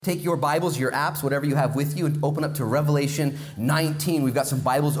Take your Bibles, your apps, whatever you have with you, and open up to Revelation 19. We've got some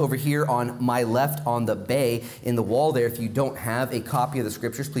Bibles over here on my left on the bay in the wall there. If you don't have a copy of the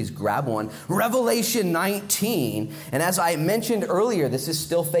scriptures, please grab one. Revelation 19. And as I mentioned earlier, this is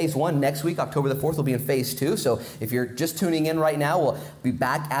still phase one. Next week, October the 4th, will be in phase two. So if you're just tuning in right now, we'll be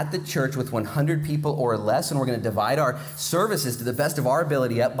back at the church with 100 people or less, and we're going to divide our services to the best of our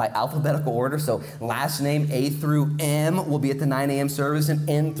ability up by alphabetical order. So last name A through M will be at the 9 a.m. service, and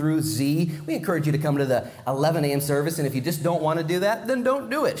N through Z. We encourage you to come to the 11 a.m. service, and if you just don't want to do that, then don't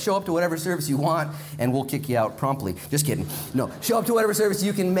do it. Show up to whatever service you want, and we'll kick you out promptly. Just kidding. No, show up to whatever service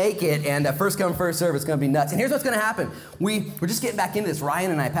you can make it, and first come, first serve. It's going to be nuts. And here's what's going to happen. We're just getting back into this.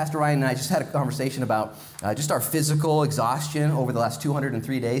 Pastor Ryan and I just had a conversation about just our physical exhaustion over the last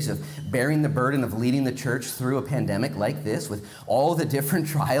 203 days of bearing the burden of leading the church through a pandemic like this with all the different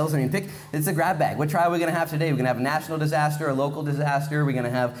trials. I mean, it's a grab bag. What trial are we going to have today? We're going to have a national disaster, a local disaster. We're going to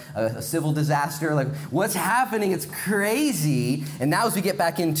have a civil disaster. Like, what's happening? It's crazy. And now as we get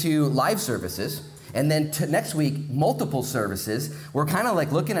back into live services, and then next week, multiple services, we're kind of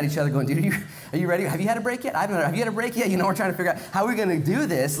like looking at each other going, dude, are you ready? Have you had a break yet? Have you had a break yet? We're trying to figure out how we're going to do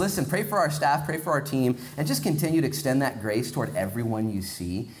this. Listen, pray for our staff, pray for our team, and just continue to extend that grace toward everyone you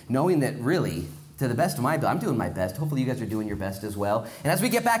see, knowing that really, to the best of my ability, I'm doing my best. Hopefully you guys are doing your best as well. And as we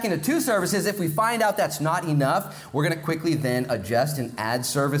get back into two services, if we find out that's not enough, we're going to quickly then adjust and add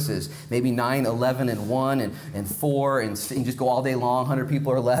services. Maybe 9, 11, and 1, and 4, and just go all day long, 100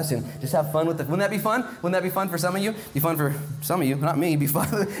 people or less, and just have fun with it. Wouldn't that be fun? Wouldn't that be fun for some of you? Be fun for some of you, not me. It'd be fun.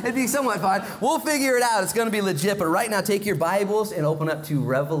 It'd be somewhat fun. We'll figure it out. It's going to be legit. But right now, take your Bibles and open up to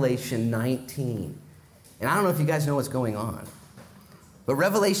Revelation 19. And I don't know if you guys know what's going on, but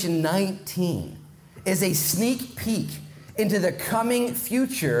Revelation 19 is a sneak peek into the coming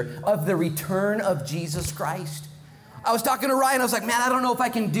future of the return of Jesus Christ. I was talking to Ryan, I was like, man, I don't know if I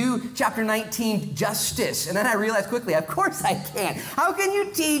can do chapter 19 justice. And then I realized quickly, of course I can. How can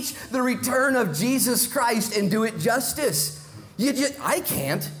you teach the return of Jesus Christ and do it justice? I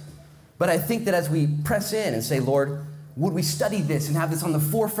can't. But I think that as we press in and say, Lord, would we study this and have this on the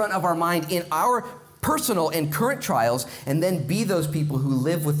forefront of our mind in our personal and current trials, and then be those people who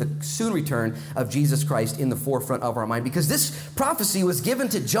live with the soon return of Jesus Christ in the forefront of our mind. Because this prophecy was given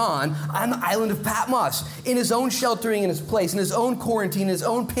to John on the island of Patmos, in his own sheltering in his place, in his own quarantine, in his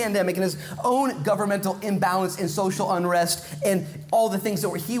own pandemic, in his own governmental imbalance and social unrest, and all the things that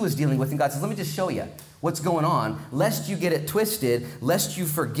he was dealing with. And God says, let me just show you what's going on, lest you get it twisted, lest you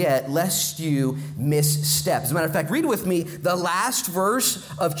forget, lest you misstep. As a matter of fact, read with me the last verse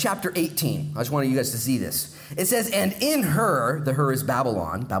of chapter 18. I just wanted you guys to see this. It says, and in her, the her is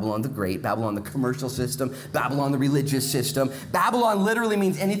Babylon, Babylon the Great, Babylon the commercial system, Babylon the religious system. Babylon literally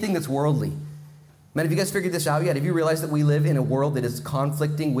means anything that's worldly. Man, have you guys figured this out yet? Have you realized that we live in a world that is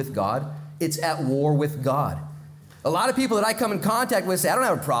conflicting with God? It's at war with God. A lot of people that I come in contact with say, I don't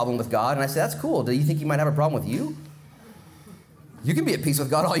have a problem with God. And I say, that's cool. Do you think he might have a problem with you? You can be at peace with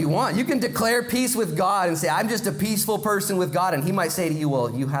God all you want. You can declare peace with God and say, I'm just a peaceful person with God. And he might say to you,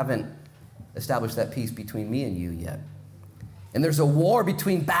 well, you haven't established that peace between me and you yet. And there's a war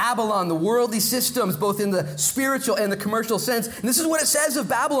between Babylon, the worldly systems, both in the spiritual and the commercial sense. And this is what it says of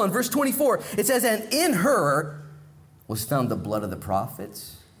Babylon, verse 24. It says, and in her was found the blood of the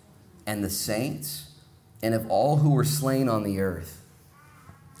prophets and the saints, and of all who were slain on the earth.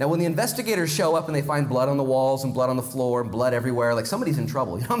 Now, when the investigators show up and they find blood on the walls and blood on the floor and blood everywhere, like somebody's in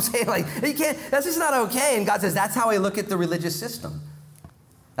trouble. You know what I'm saying? Like, you can't, that's just not okay. And God says, that's how I look at the religious system.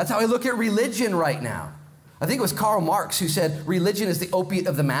 That's how I look at religion right now. I think it was Karl Marx who said, religion is the opiate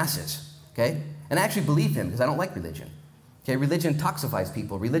of the masses, okay? And I actually believe him because I don't like religion. Okay, religion toxifies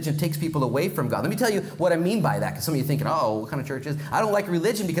people. Religion takes people away from God. Let me tell you what I mean by that, because some of you are thinking, oh, what kind of church is? I don't like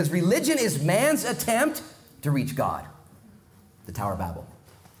religion because religion is man's attempt to reach God. The Tower of Babel.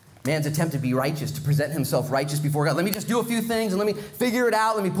 Man's attempt to be righteous, to present himself righteous before God. Let me just do a few things and let me figure it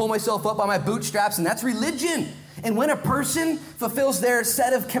out. Let me pull myself up by my bootstraps, and that's religion. And when a person fulfills their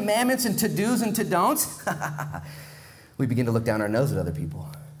set of commandments and to-dos and to-don'ts, we begin to look down our nose at other people.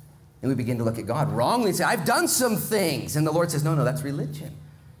 And we begin to look at God wrongly and say, I've done some things. And the Lord says, no, that's religion.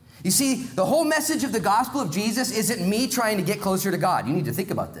 You see, the whole message of the gospel of Jesus isn't me trying to get closer to God. You need to think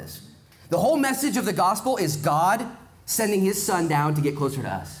about this. The whole message of the gospel is God sending his son down to get closer to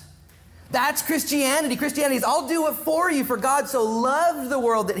us. That's Christianity. Christianity is, I'll do it for you, for God so loved the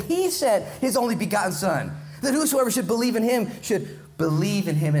world that he sent his only begotten son, that whosoever should believe in him should believe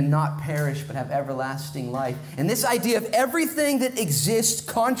in him and not perish, but have everlasting life. And this idea of everything that exists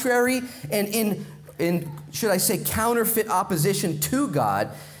contrary and in should I say, counterfeit opposition to God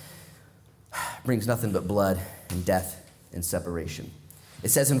brings nothing but blood and death and separation. It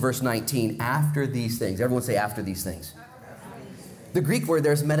says in verse 19, after these things. Everyone say after these things. The Greek word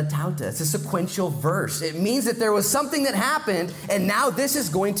there is metatauta. It's a sequential verse. It means that there was something that happened, and now this is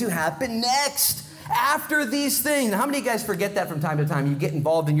going to happen next. After these things. Now, how many of you guys forget that from time to time? You get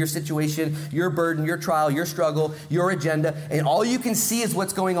involved in your situation, your burden, your trial, your struggle, your agenda, and all you can see is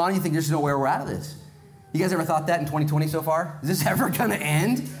what's going on. You think there's no way we're out of this. You guys ever thought that in 2020 so far? Is this ever going to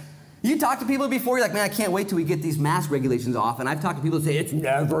end? You talk to people before, you're like, man, I can't wait till we get these mask regulations off. And I've talked to people who say, it's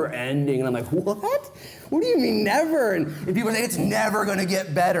never ending. And I'm like, what? What do you mean never? And people say, it's never going to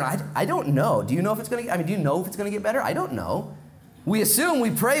get better. I don't know. Do you know if it's going to, do you know if it's going to get better? I don't know. We assume,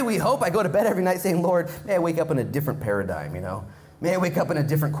 we pray, we hope. I go to bed every night saying, Lord, may I wake up in a different paradigm, May I wake up in a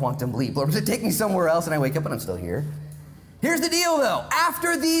different quantum leap. Lord, does it take me somewhere else? And I wake up and I'm still here. Here's the deal, though.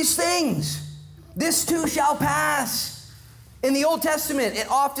 After these things, this too shall pass. In the Old Testament, it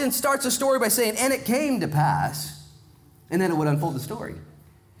often starts a story by saying, and it came to pass, and then it would unfold the story.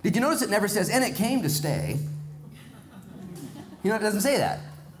 Did you notice it never says, and it came to stay? It doesn't say that.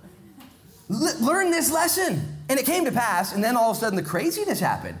 Learn this lesson. And it came to pass, and then all of a sudden the craziness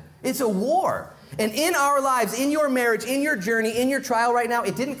happened. It's a war. And in our lives, in your marriage, in your journey, in your trial right now,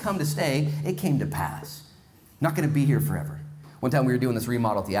 it didn't come to stay, it came to pass. Not going to be here forever. One time we were doing this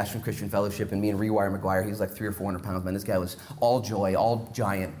remodel at the Ashland Christian Fellowship, and me and Rewire McGuire, he was like 300 or 400 pounds, man. This guy was all joy, all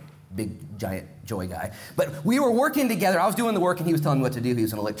giant, big, giant joy guy. But we were working together. I was doing the work, and he was telling me what to do. He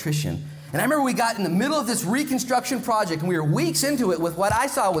was an electrician. And I remember we got in the middle of this reconstruction project, and we were weeks into it with what I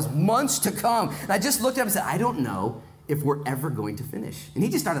saw was months to come. And I just looked at him and said, I don't know if we're ever going to finish. And he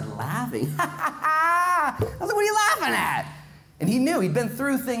just started laughing. I was like, what are you laughing at? And he knew. He'd been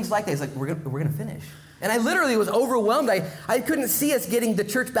through things like that. He's like, we're gonna finish. And I literally was overwhelmed. I couldn't see us getting the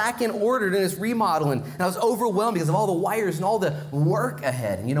church back in order in this remodel. And I was overwhelmed because of all the wires and all the work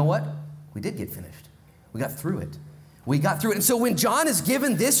ahead. And you know what? We did get finished. We got through it. We got through it. And so when John is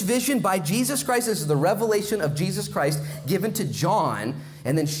given this vision by Jesus Christ, this is the revelation of Jesus Christ given to John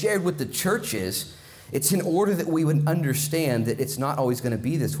and then shared with the churches, it's in order that we would understand that it's not always going to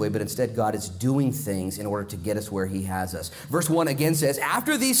be this way, but instead God is doing things in order to get us where he has us. Verse 1 again says,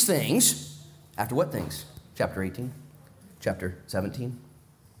 after these things, after what things? Chapter 18, chapter 17,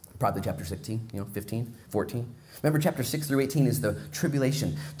 probably chapter 16, 15, 14. Remember, chapter 6 through 18 is the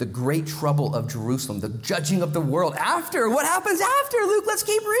tribulation, the great trouble of Jerusalem, the judging of the world. After, what happens after? Luke, let's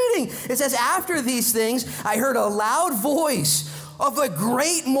keep reading. It says, after these things, I heard a loud voice of a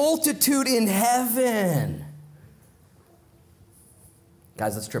great multitude in heaven.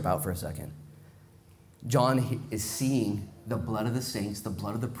 Guys, let's trip out for a second. John is seeing the blood of the saints, the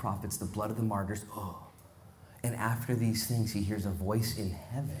blood of the prophets, the blood of the martyrs. And after these things, he hears a voice in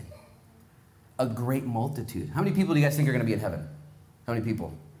heaven. A great multitude. How many people do you guys think are going to be in heaven? How many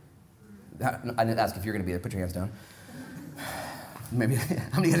people? I didn't ask if you're going to be there. Put your hands down. Maybe, how many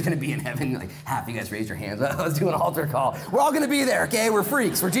of you guys are going to be in heaven? Like, half of you guys raised your hands. Let's do an altar call. We're all going to be there, okay? We're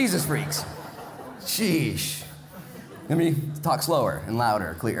freaks. We're Jesus freaks. Sheesh. Let me talk slower and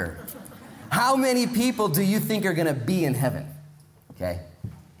louder, clearer. How many people do you think are going to be in heaven? Okay?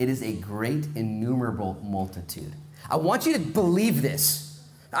 It is a great, innumerable multitude. I want you to believe this.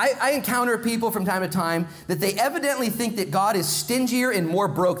 I encounter people from time to time that they evidently think that God is stingier and more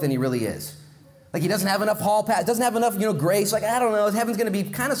broke than he really is. Like he doesn't have enough hall pass, doesn't have enough, grace. Like, I don't know, heaven's going to be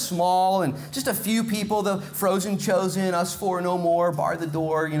kind of small and just a few people, the frozen chosen, us four no more, bar the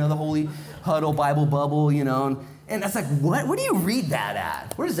door, the holy huddle, Bible bubble, And that's like, what? Where do you read that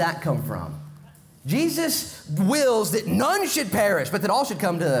at? Where does that come from? Jesus wills that none should perish, but that all should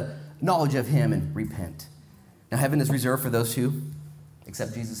come to the knowledge of him and repent. Now, heaven is reserved for those who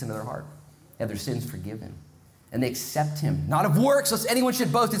accept Jesus into their heart, have their sins forgiven, and they accept him. Not of works, lest anyone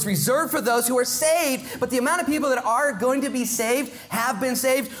should boast. It's reserved for those who are saved, but the amount of people that are going to be saved, have been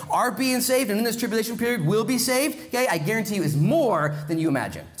saved, are being saved, and in this tribulation period will be saved, okay, I guarantee you is more than you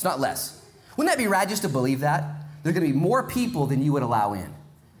imagine. It's not less. Wouldn't that be rad just to believe that? There's going to be more people than you would allow in.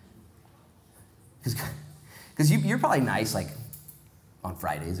 Because you're probably nice, like, on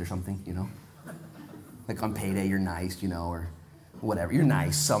Fridays or something, Like on payday, you're nice, or whatever. You're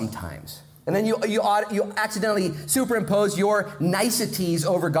nice sometimes. And then you accidentally superimpose your niceties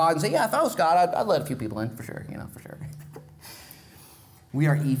over God and say, yeah, if I was God, I'd let a few people in, for sure, for sure. We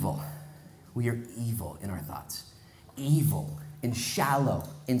are evil. We are evil in our thoughts. Evil and shallow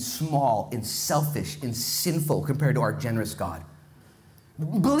and small and selfish and sinful compared to our generous God.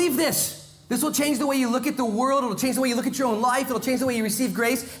 Believe this. This will change the way you look at the world. It'll change the way you look at your own life. It'll change the way you receive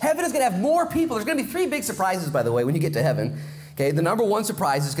grace. Heaven is going to have more people. There's going to be 3 big surprises, by the way, when you get to heaven. Okay, the number 1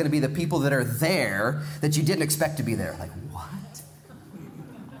 surprise is going to be the people that are there that you didn't expect to be there. Like, what?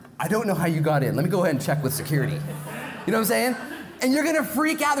 I don't know how you got in. Let me go ahead and check with security. You know what I'm saying? And you're going to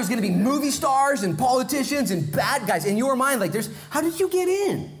freak out. There's going to be movie stars and politicians and bad guys in your mind. Like, how did you get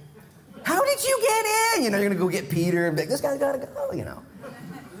in? How did you get in? You're going to go get Peter and be like, this guy's got to go,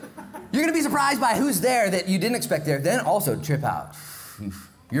 You're going to be surprised by who's there that you didn't expect there. Then also trip out.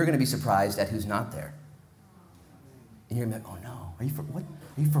 You're going to be surprised at who's not there. And you're going to be like, oh no, what?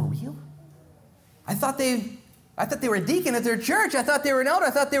 Are you for real? I thought they were a deacon at their church. I thought they were an elder.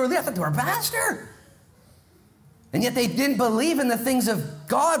 I thought they were a pastor. And yet they didn't believe in the things of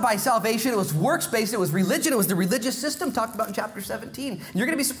God by salvation. It was works-based. It was religion. It was the religious system talked about in chapter 17. And you're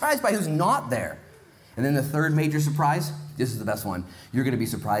going to be surprised by who's not there. And then the third major surprise, this is the best one. You're going to be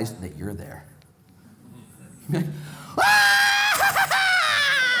surprised that you're there. I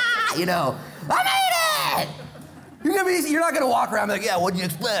made it! You're not going to walk around like, yeah, what'd you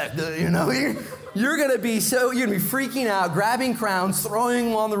expect? You're going to be freaking out, grabbing crowns, throwing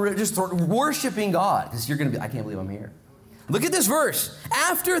them on the roof, just worshiping God. Because you're going to be, I can't believe I'm here. Look at this verse.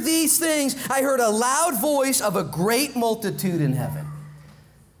 After these things, I heard a loud voice of a great multitude in heaven.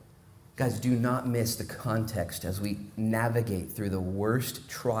 Guys, do not miss the context as we navigate through the worst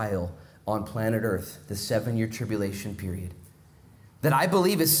trial on planet Earth, the 7-year tribulation period. That I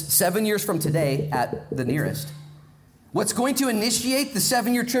believe is 7 years from today at the nearest. What's going to initiate the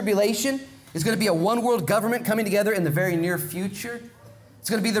 7-year tribulation is going to be a one-world government coming together in the very near future. It's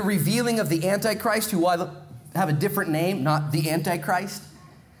going to be the revealing of the Antichrist, who will have a different name, not the Antichrist,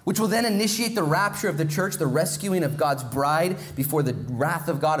 which will then initiate the rapture of the church, the rescuing of God's bride before the wrath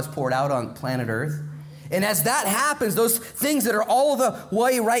of God is poured out on planet Earth. And as that happens, those things that are all the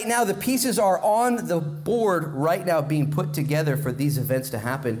way right now, the pieces are on the board right now being put together for these events to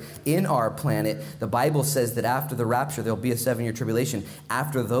happen in our planet. The Bible says that after the rapture, there'll be a 7-year tribulation.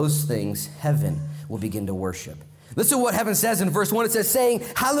 After those things, heaven will begin to worship. Listen to what heaven says in verse 1. It says, saying,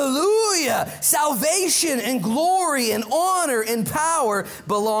 hallelujah, salvation and glory and honor and power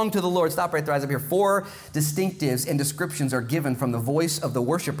belong to the Lord. Stop right there, eyes up here. 4 distinctives and descriptions are given from the voice of the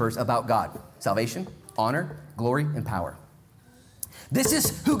worshipers about God. Salvation, honor, glory, and power. This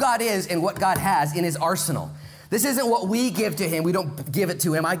is who God is and what God has in his arsenal. This isn't what we give to him. We don't give it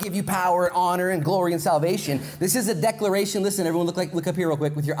to him. I give you power, honor, and glory and salvation. This is a declaration. Listen, everyone, look up here real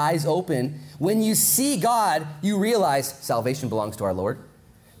quick with your eyes open. When you see God, you realize salvation belongs to our Lord.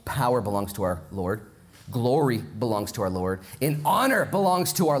 Power belongs to our Lord. Glory belongs to our Lord. And honor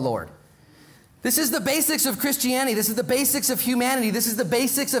belongs to our Lord. This is the basics of Christianity. This is the basics of humanity. This is the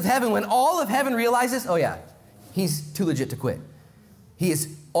basics of heaven. When all of heaven realizes, oh yeah, he's too legit to quit. He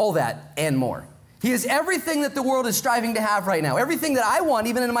is all that and more. He is everything that the world is striving to have right now. Everything that I want,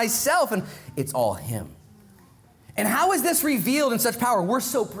 even in myself, and it's all him. And how is this revealed in such power? We're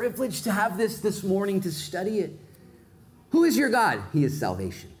so privileged to have this morning to study it. Who is your God? He is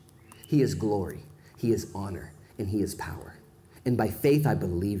salvation. He is glory. He is honor. And he is power. And by faith, I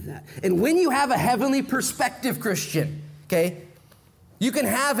believe that. And when you have a heavenly perspective, Christian, okay, you can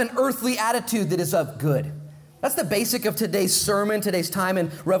have an earthly attitude that is of good. That's the basic of today's sermon, today's time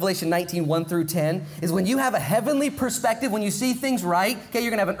in Revelation 19, 1 through 10, is when you have a heavenly perspective, when you see things right, okay, you're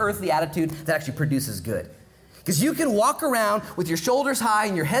going to have an earthly attitude that actually produces good. Because you can walk around with your shoulders high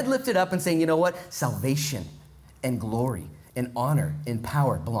and your head lifted up and saying, you know what? Salvation and glory and honor and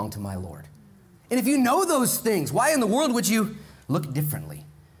power belong to my Lord. And if you know those things, why in the world would you look differently?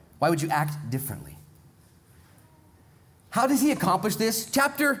 Why would you act differently? How does he accomplish this?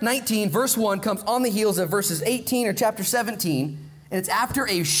 Chapter 19, verse 1 comes on the heels of verses 18 or chapter 17, and it's after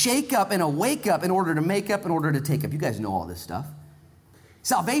a shake up and a wake up in order to make up, in order to take up. You guys know all this stuff.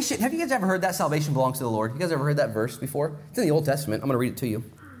 Salvation, have you guys ever heard that salvation belongs to the Lord? You guys ever heard that verse before? It's in the Old Testament. I'm going to read it to you.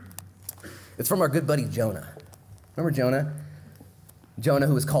 It's from our good buddy Jonah. Remember Jonah? Jonah,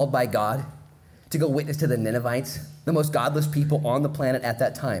 who was called by God to go witness to the Ninevites, the most godless people on the planet at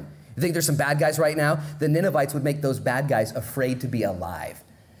that time. You think there's some bad guys right now? The Ninevites would make those bad guys afraid to be alive.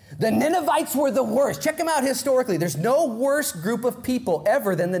 The Ninevites were the worst. Check them out historically. There's no worse group of people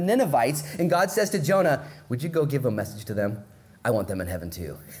ever than the Ninevites. And God says to Jonah, would you go give a message to them? I want them in heaven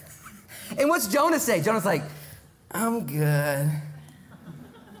too. And what's Jonah say? Jonah's like, I'm good.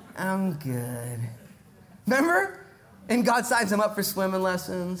 I'm good. Remember? And God signs him up for swimming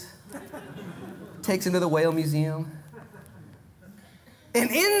lessons. Takes him to the whale museum. And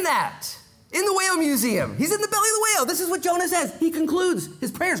in the whale museum, he's in the belly of the whale. This is what Jonah says. He concludes.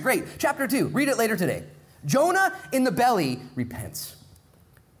 His prayer is great. Chapter 2. Read it later today. Jonah in the belly repents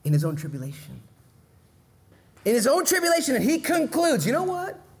in his own tribulation. In his own tribulation, and he concludes, you know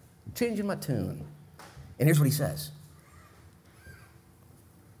what? I'm changing my tune. And here's what he says.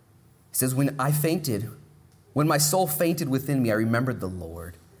 He says, when my soul fainted within me, I remembered the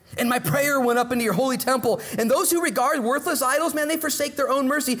Lord. And my prayer went up into your holy temple. And those who regard worthless idols, man, they forsake their own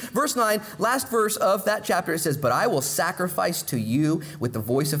mercy. Verse 9, last verse of that chapter, it says, but I will sacrifice to you with the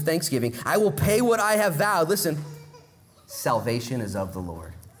voice of thanksgiving. I will pay what I have vowed. Listen, salvation is of the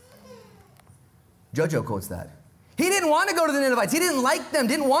Lord. Jojo quotes that. He didn't want to go to the Ninevites. He didn't like them,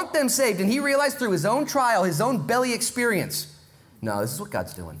 didn't want them saved. And he realized through his own trial, his own belly experience, no, this is what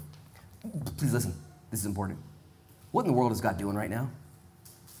God's doing. Please listen. This is important. What in the world is God doing right now?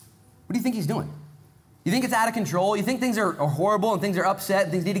 What do you think he's doing? You think it's out of control? You think things are horrible and things are upset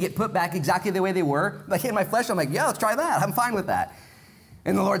and things need to get put back exactly the way they were? Like in my flesh, I'm like, yeah, let's try that. I'm fine with that.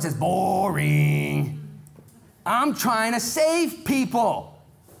 And the Lord says, boring. I'm trying to save people.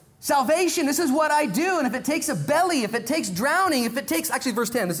 Salvation, this is what I do. And if it takes a belly, if it takes drowning, if it takes, actually verse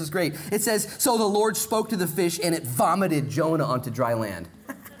 10, this is great. It says, so the Lord spoke to the fish and it vomited Jonah onto dry land.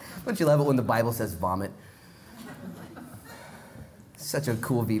 Don't you love it when the Bible says vomit? Such a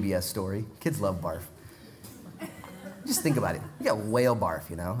cool VBS story. Kids love barf. Just think about it. You got whale barf,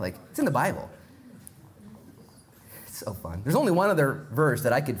 you know? Like, it's in the Bible. It's so fun. There's only one other verse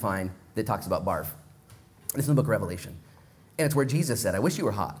that I could find that talks about barf. It's in the book of Revelation. And it's where Jesus said, I wish you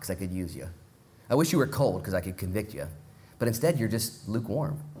were hot because I could use you. I wish you were cold because I could convict you. But instead, you're just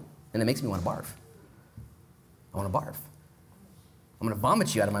lukewarm. And it makes me want to barf. I want to barf. I'm going to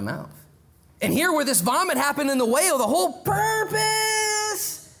vomit you out of my mouth. And here where this vomit happened in the whale, the whole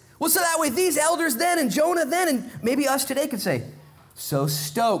purpose was so that way these elders then and Jonah then and maybe us today could say, so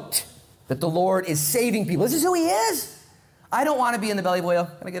stoked that the Lord is saving people. This is who he is. I don't want to be in the belly of a whale.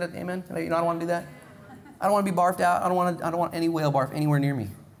 Can I get an amen? I don't want to do that. I don't want to be barfed out. I don't want any whale barf anywhere near me.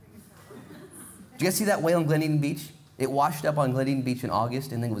 Did you guys see that whale on Glen Eden Beach? It washed up on Glen Eden Beach in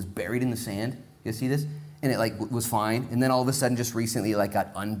August and then was buried in the sand. You guys see this? And it was fine. And then all of a sudden, just recently, it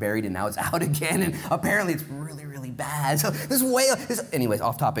got unburied and now it's out again. And apparently it's really, really bad. So this whale anyways,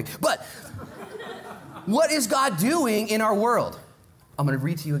 off topic. But what is God doing in our world? I'm going to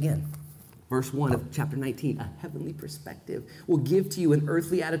read to you again. Verse 1 of chapter 19. A heavenly perspective will give to you an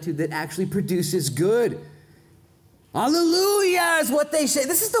earthly attitude that actually produces good. Hallelujah is what they say.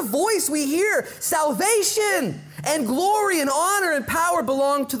 This is the voice we hear. Salvation and glory and honor and power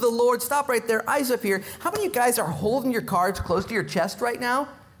belong to the Lord. Stop right there. Eyes up here. How many of you guys are holding your cards close to your chest right now?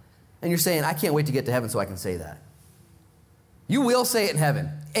 And you're saying, I can't wait to get to heaven so I can say that. You will say it in heaven.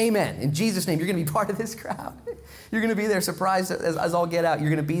 Amen. In Jesus' name, you're going to be part of this crowd. You're going to be there surprised as all get out. You're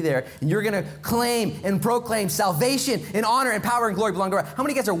going to be there. And you're going to claim and proclaim salvation and honor and power and glory belong to God. How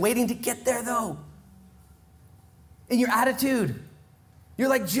many of you guys are waiting to get there, though? In your attitude, you're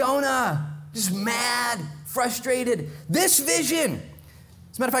like Jonah, just mad, frustrated. This vision.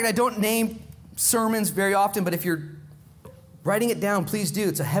 As a matter of fact, I don't name sermons very often, but if you're writing it down, please do.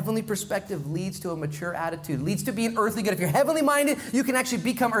 It's a heavenly perspective leads to a mature attitude, leads to being earthly good. If you're heavenly minded, you can actually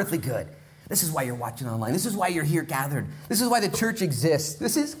become earthly good. This is why you're watching online. This is why you're here gathered. This is why the church exists.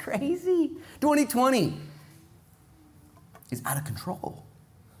 This is crazy. 2020 is out of control.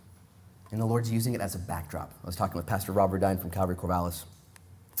 And the Lord's using it as a backdrop. I was talking with Pastor Robert Dine from Calvary Corvallis,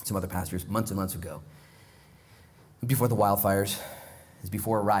 some other pastors, months and months ago. Before the wildfires, it's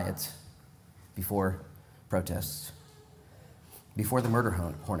before riots, before protests, before the murder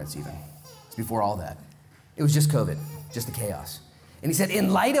hornets even. It's before all that. It was just COVID, just the chaos. And he said,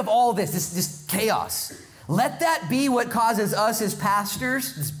 in light of all this chaos, let that be what causes us as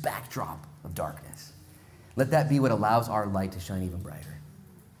pastors, this backdrop of darkness. Let that be what allows our light to shine even brighter.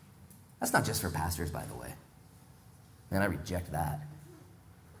 That's not just for pastors, by the way. Man, I reject that.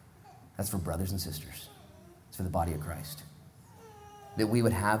 That's for brothers and sisters. It's for the body of Christ. That we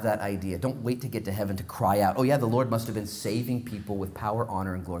would have that idea. Don't wait to get to heaven to cry out, oh yeah, the Lord must have been saving people with power,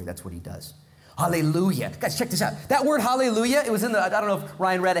 honor, and glory. That's what he does. Hallelujah. Guys, check this out. That word hallelujah, it was in I don't know if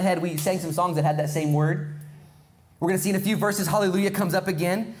Ryan read ahead. We sang some songs that had that same word. We're going to see in a few verses, hallelujah comes up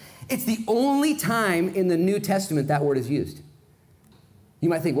again. It's the only time in the New Testament that word is used. You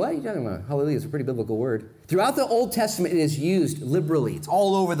might think, what are you talking about? Hallelujah is a pretty biblical word. Throughout the Old Testament, it is used liberally. It's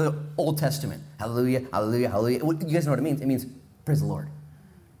all over the Old Testament. Hallelujah, hallelujah, hallelujah. You guys know what it means? It means praise the Lord.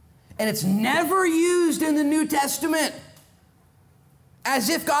 And it's never used in the New Testament as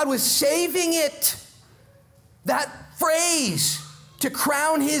if God was saving it. That phrase to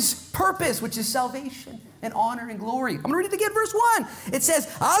crown his purpose, which is salvation and honor and glory. I'm going to read it again, verse 1. It says,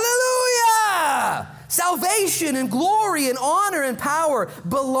 hallelujah! Salvation and glory and honor and power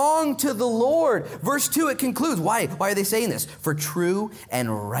belong to the Lord. Verse 2, it concludes. Why? Why are they saying this? For true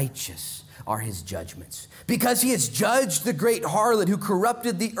and righteous are his judgments. Because he has judged the great harlot who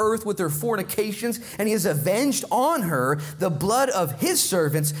corrupted the earth with her fornications, and he has avenged on her the blood of his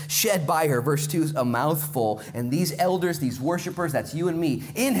servants shed by her. Verse 2 is a mouthful. And these elders, these worshipers, that's you and me,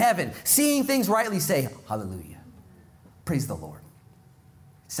 in heaven, seeing things rightly say, hallelujah. Praise the Lord.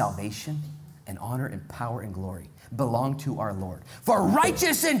 Salvation and honor and power and glory belong to our Lord. For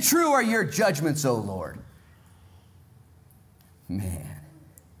righteous and true are your judgments, O Lord. Man,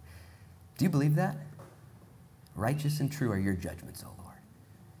 do you believe that? Righteous and true are your judgments, O Lord.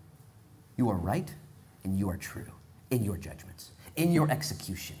 You are right and you are true in your judgments, in your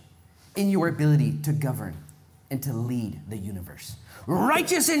execution, in your ability to govern and to lead the universe.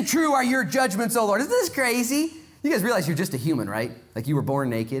 Righteous and true are your judgments, O Lord. Isn't this crazy? You guys realize you're just a human, right? Like you were born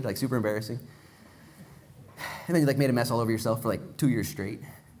naked, like super embarrassing. And then you like made a mess all over yourself for like 2 years straight.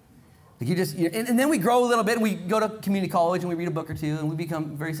 Like and then we grow a little bit and we go to community college and we read a book or two and we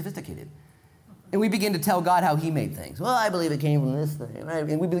become very sophisticated. And we begin to tell God how he made things. Well, I believe it came from this thing. Right?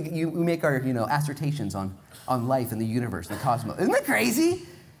 And we make our assertions on life and the universe and the cosmos. Isn't that crazy?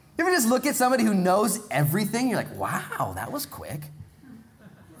 You ever just look at somebody who knows everything? You're like, wow, that was quick.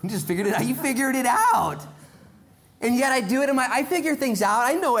 You just figured it out. You figured it out. And yet I do it I figure things out.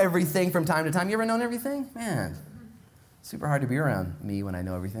 I know everything from time to time. You ever known everything? Man, super hard to be around me when I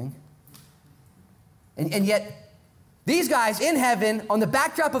know everything. And yet, these guys in heaven, on the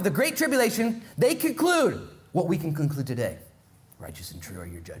backdrop of the Great Tribulation, they conclude what we can conclude today. Righteous and true are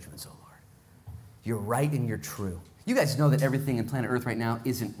your judgments, O Lord. You're right and you're true. You guys know that everything in planet Earth right now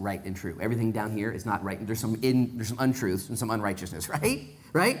isn't right and true. Everything down here is not right. There's some untruths and some unrighteousness, right?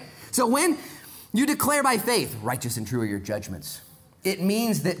 Right? So when you declare by faith, righteous and true are your judgments, it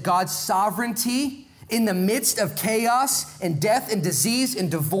means that God's sovereignty in the midst of chaos and death and disease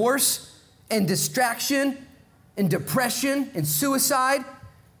and divorce and distraction and depression and suicide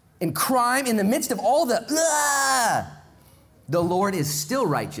and crime, in the midst of all the Lord is still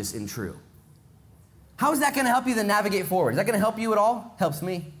righteous and true. How is that going to help you then navigate forward? Is that going to help you at all? Helps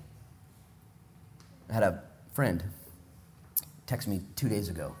me. I had a friend text me 2 days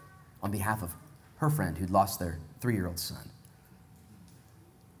ago on behalf of her friend who'd lost their 3-year-old son.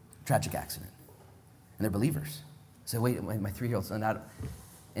 Tragic accident. And they're believers. So wait, my 3-year-old son out.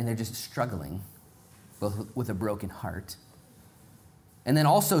 And they're just struggling both with a broken heart. And then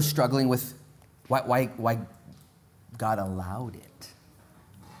also struggling with why God allowed it.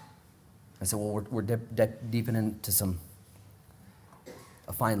 I said, well, we're deeping into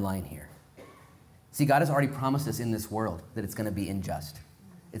a fine line here. See, God has already promised us in this world that it's going to be unjust.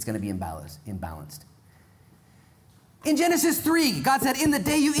 It's going to be imbalanced. In Genesis 3, God said, in the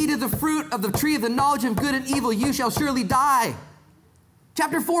day you eat of the fruit of the tree of the knowledge of good and evil, you shall surely die.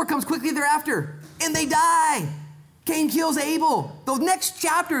 Chapter 4 comes quickly thereafter, and they die. Cain kills Abel. The next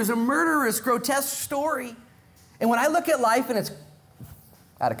chapter is a murderous, grotesque story. And when I look at life and it's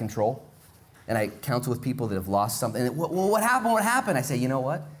out of control, and I counsel with people that have lost something, and, well, what happened? What happened? I say, you know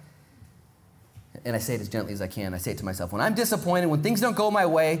what? And I say it as gently as I can. I say it to myself. When I'm disappointed, when things don't go my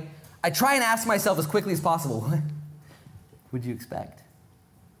way, I try and ask myself as quickly as possible, what would you expect?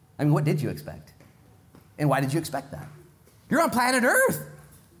 I mean, what did you expect? And why did you expect that? You're on planet Earth.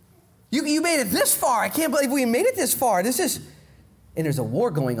 You made it this far. I can't believe we made it this far. And there's a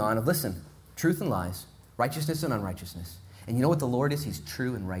war going on of, listen, truth and lies, righteousness and unrighteousness. And you know what the Lord is? He's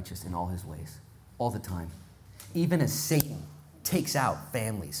true and righteous in all his ways, all the time. Even as Satan takes out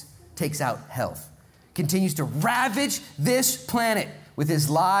families, takes out health, continues to ravage this planet with his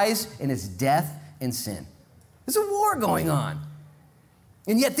lies and his death and sin. There's a war going on.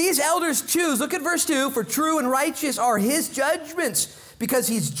 And yet these elders choose, look at verse 2, for true and righteous are his judgments, because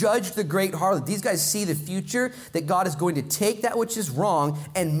he's judged the great harlot. These guys see the future, that God is going to take that which is wrong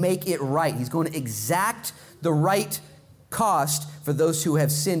and make it right. He's going to exact the right cost for those who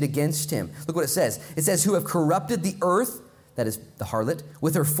have sinned against him. Look what it says. It says, who have corrupted the earth, that is the harlot,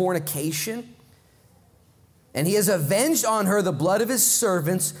 with her fornication. And he has avenged on her the blood of his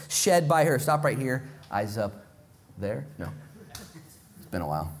servants shed by her. Stop right here. Eyes up there. No. It's been a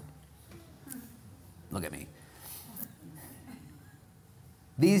while. Look at me.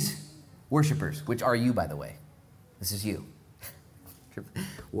 These worshipers, which are you, by the way. This is you.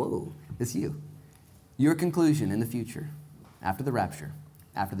 Whoa, it's you. Your conclusion in the future, after the rapture,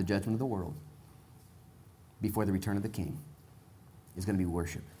 after the judgment of the world, before the return of the King, is going to be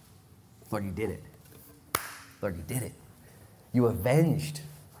worship. Lord, you did it. Lord, you did it. You avenged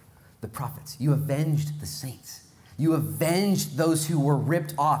the prophets. You avenged the saints. You avenged those who were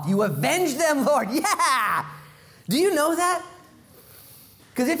ripped off. You avenged them, Lord. Yeah! Do you know that?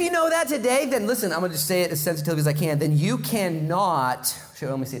 Because if you know that today, then listen, I'm going to just say it as sensitively as I can. Then you cannot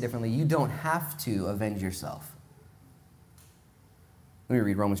Actually, let me say it differently. You don't have to avenge yourself. Let me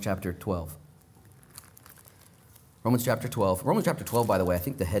read Romans chapter 12. Romans chapter 12. Romans chapter 12, by the way, I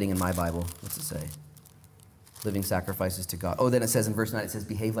think the heading in my Bible, what's it say? Living sacrifices to God. Oh, then it says in verse 9, it says,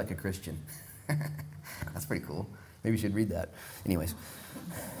 behave like a Christian. That's pretty cool. Maybe you should read that. Anyways.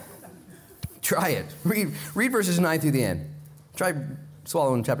 Try it. Read verses 9 through the end. Try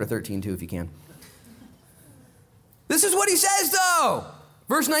swallowing chapter 13 too if you can. This is what he says though.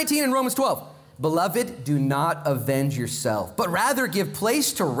 Verse 19 in Romans 12. Beloved, do not avenge yourself, but rather give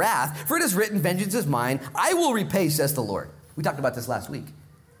place to wrath, for it is written, vengeance is mine, I will repay, says the Lord. We talked about this last week.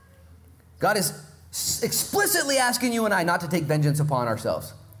 God is explicitly asking you and I not to take vengeance upon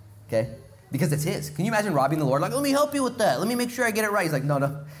ourselves, okay? Because it's his. Can you imagine robbing the Lord? Like, let me help you with that. Let me make sure I get it right. He's like,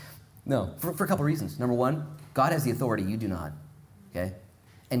 no, for a couple reasons. Number one, God has the authority, you do not, okay?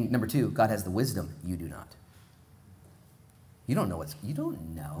 And number two, God has the wisdom, you do not. You don't know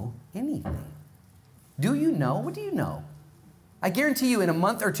anything. Do you know? What do you know? I guarantee you in a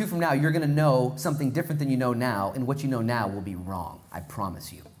month or two from now, you're going to know something different than you know now, and what you know now will be wrong. I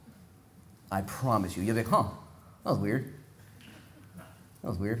promise you. I promise you. You'll be like, that was weird. That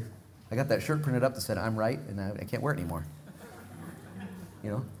was weird. I got that shirt printed up that said, I'm right, and I can't wear it anymore.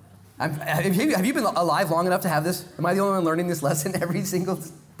 You know? Have you been alive long enough to have this? Am I the only one learning this lesson every single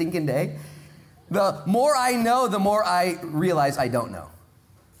stinking day? The more I know, the more I realize I don't know.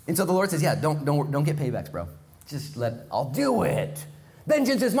 And so the Lord says, yeah, don't get paybacks, bro. I'll do it.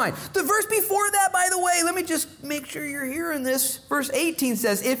 Vengeance is mine. The verse before that, by the way, let me just make sure you're hearing this. Verse 18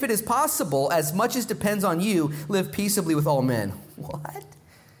 says, if it is possible, as much as depends on you, live peaceably with all men. What?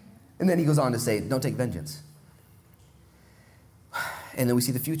 And then he goes on to say, don't take vengeance. And then we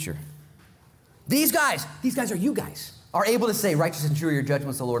see the future. These guys are you guys, are able to say, righteous and true are your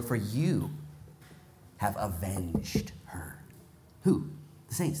judgments, O Lord, for you have avenged her. Who?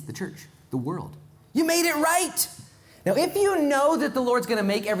 The saints, the church, the world. You made it right. Now, if you know that the Lord's going to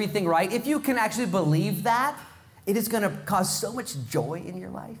make everything right, if you can actually believe that, it is going to cause so much joy in your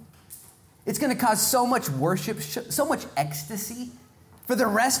life. It's going to cause so much worship, so much ecstasy for the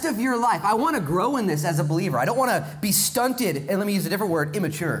rest of your life. I want to grow in this as a believer. I don't want to be stunted, and let me use a different word,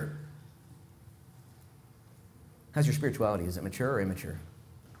 immature. How's your spirituality? Is it mature or immature?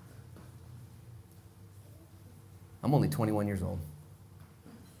 I'm only 21 years old.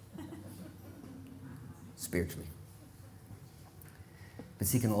 Spiritually. Been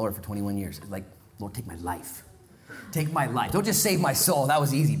seeking the Lord for 21 years. It's like, Lord, take my life. Take my life. Don't just save my soul. That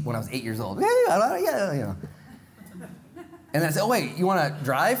was easy when I was 8 years old. Yeah. And then I said, oh, wait, you want to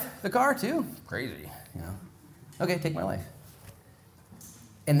drive the car too? Crazy, Okay, take my life.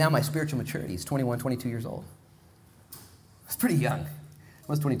 And now my spiritual maturity is 21, 22 years old. It's pretty young.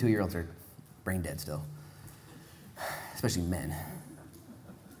 Most 22-year-olds are brain dead still, especially men.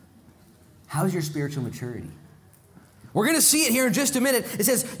 How's your spiritual maturity? We're going to see it here in just a minute. It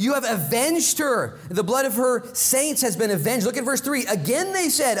says, you have avenged her. The blood of her saints has been avenged. Look at verse 3. Again they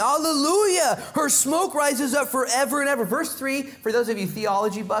said, hallelujah. Her smoke rises up forever and ever. Verse 3, for those of you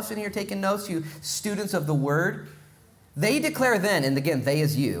theology buffs in here taking notes, you students of the word, they declare then, and again, they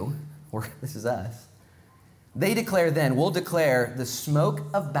is you, or this is us. They declare then, we'll declare the smoke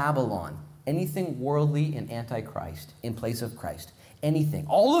of Babylon, anything worldly and antichrist in place of Christ. Anything,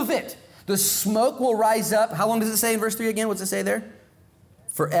 all of it. The smoke will rise up. How long does it say in verse 3 again? What's it say there?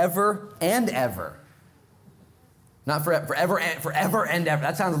 Forever and ever. Not forever and ever.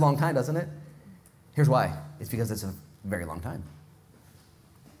 That sounds a long time, doesn't it? Here's why. It's because it's a very long time.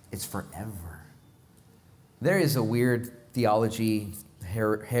 It's forever. There is a weird theology,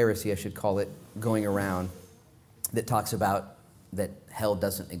 heresy I should call it, going around that talks about that hell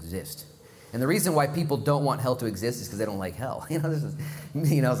doesn't exist. And the reason why people don't want hell to exist is because they don't like hell. It's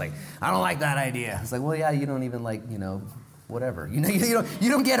like, I don't like that idea. It's like, well, yeah, you don't even like, whatever. You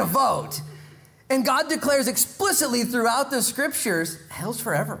don't get a vote. And God declares explicitly throughout the scriptures, hell's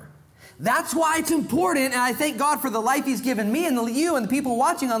forever. That's why it's important, and I thank God for the life he's given me and you and the people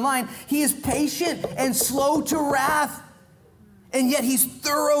watching online. He is patient and slow to wrath. And yet he's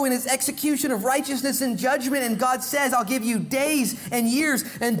thorough in his execution of righteousness and judgment. And God says, I'll give you days and years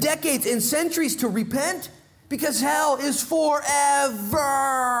and decades and centuries to repent because hell is forever.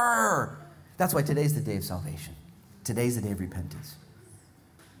 That's why today's the day of salvation. Today's the day of repentance.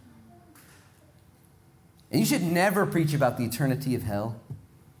 And you should never preach about the eternity of hell,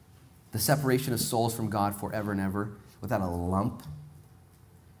 the separation of souls from God forever and ever, without a lump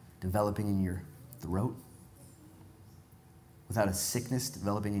developing in your throat, without a sickness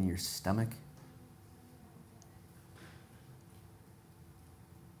developing in your stomach.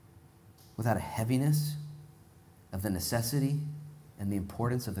 Without a heaviness of the necessity and the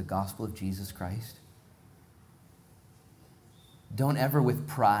importance of the gospel of Jesus Christ, don't ever with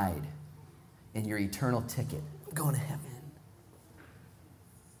pride in your eternal ticket, I'm going to heaven,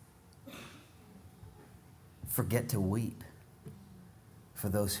 forget to weep for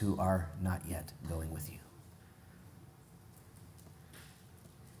those who are not yet going with you.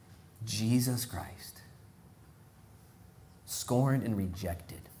 Jesus Christ, scorned and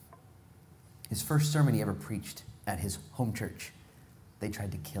rejected. His first sermon he ever preached at his home church, they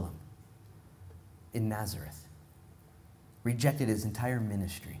tried to kill him in Nazareth. Rejected his entire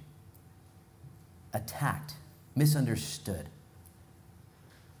ministry. Attacked, misunderstood.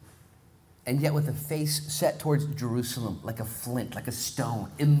 And yet with a face set towards Jerusalem like a flint, like a stone,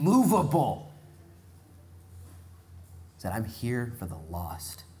 immovable, said, I'm here for the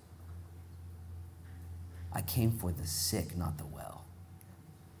lost. I came for the sick, not the well.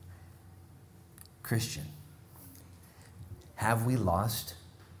 Christian, have we lost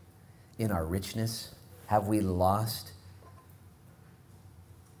in our richness? Have we lost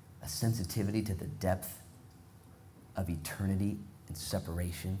a sensitivity to the depth of eternity and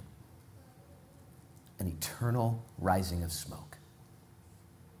separation? An eternal rising of smoke.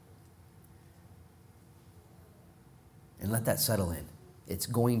 And let that settle in. It's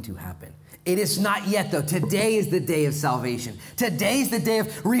going to happen. It is not yet, though. Today is the day of salvation. Today is the day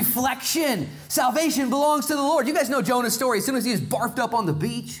of reflection. Salvation belongs to the Lord. You guys know Jonah's story. As soon as he was barfed up on the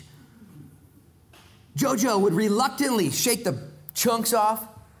beach, Jojo would reluctantly shake the chunks off,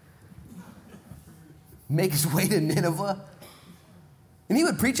 make his way to Nineveh, and he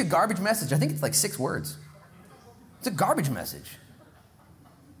would preach a garbage message. I think it's like 6 words. It's a garbage message.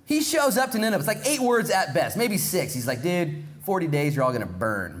 He shows up to Nineveh. It's like 8 words at best, maybe 6. He's like, dude, 40 days, you're all going to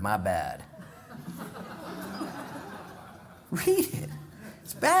burn. My bad. Read it.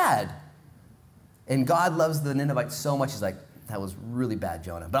 It's bad. And God loves the Ninevites so much, he's like, that was really bad,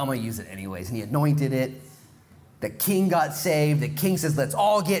 Jonah, but I'm going to use it anyways. And he anointed it. The king got saved. The king says, let's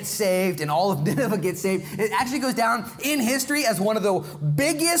all get saved, and all of Nineveh gets saved. It actually goes down in history as one of the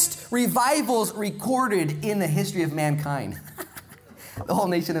biggest revivals recorded in the history of mankind. The whole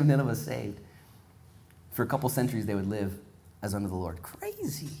nation of Nineveh saved. For a couple centuries, they would live as under the Lord.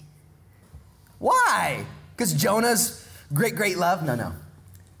 Crazy. Why? Because Jonah's great love? No.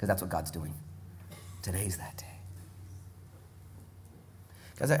 Because that's what God's doing. Today's that day.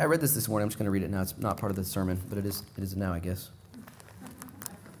 Guys, I read this morning. I'm just going to read it now. It's not part of the sermon, but it is now, I guess.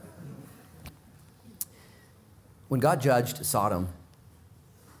 When God judged Sodom,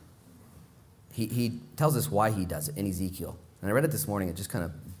 he tells us why he does it in Ezekiel. And I read it this morning. It just kind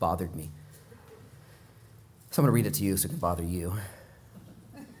of bothered me. So I'm going to read it to you so it can bother you.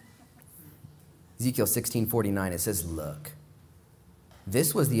 Ezekiel 16:49, it says, look,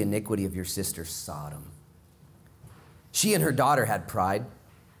 this was the iniquity of your sister Sodom. She and her daughter had pride,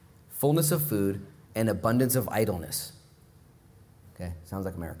 fullness of food, and abundance of idleness. Okay, sounds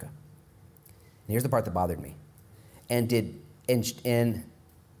like America. And here's the part that bothered me. And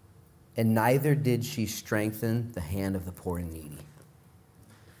neither did she strengthen the hand of the poor and needy.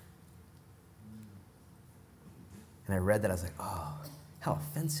 And I read that, I was like, oh, how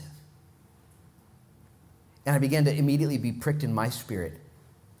offensive. And I began to immediately be pricked in my spirit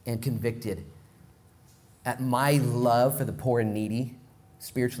and convicted at my love for the poor and needy,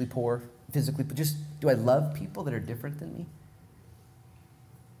 spiritually poor, physically, but just, do I love people that are different than me?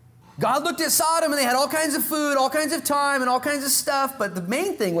 God looked at Sodom and they had all kinds of food, all kinds of time, and all kinds of stuff, but the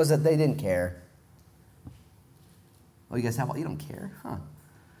main thing was that they didn't care. Oh, you guys have all, you don't care? Huh.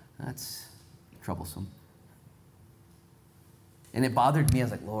 That's troublesome. And it bothered me. I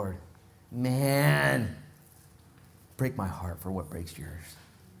was like, Lord, man, break my heart for what breaks yours.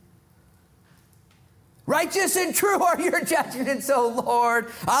 Righteous and true are your judgments, O Lord.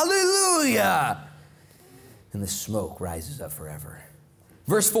 Hallelujah. And the smoke rises up forever.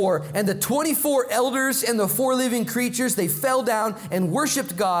 Verse 4, and the 24 elders and the 4 living creatures, they fell down and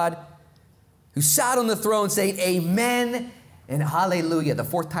worshiped God who sat on the throne, saying, Amen and hallelujah. The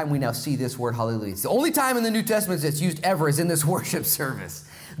 4th time we now see this word hallelujah. It's the only time in the New Testament that's used ever is in this worship service.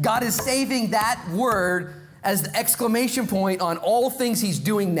 God is saving that word as the exclamation point on all things he's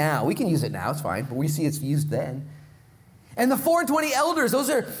doing now. We can use it now, it's fine, but we see it's used then. And the 420 elders, those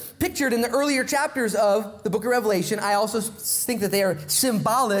are pictured in the earlier chapters of the book of Revelation. I also think that they are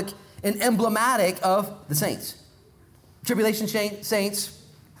symbolic and emblematic of the saints. Tribulation saints,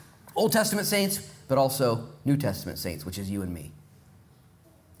 Old Testament saints, but also New Testament saints, which is you and me.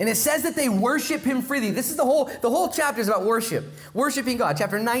 And it says that they worship him freely. This is the whole chapter is about worship. Worshiping God.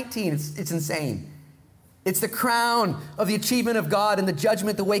 Chapter 19, it's insane. It's the crown of the achievement of God and the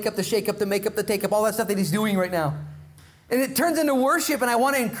judgment, the wake up, the shake up, the make up, the take up, all that stuff that he's doing right now. And it turns into worship, and I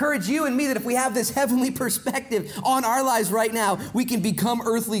want to encourage you and me that if we have this heavenly perspective on our lives right now, we can become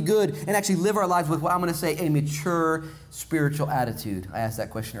earthly good and actually live our lives with what I'm going to say, a mature spiritual attitude. I asked that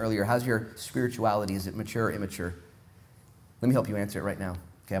question earlier. How's your spirituality? Is it mature or immature? Let me help you answer it right now.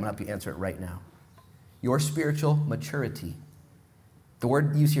 Okay, I'm going to help you answer it right now. Your spiritual maturity. The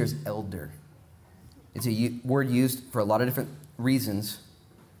word used here is elder. It's a word used for a lot of different reasons.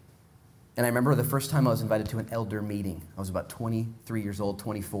 And I remember the first time I was invited to an elder meeting. I was about 23 years old,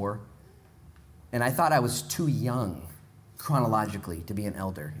 24. And I thought I was too young chronologically to be an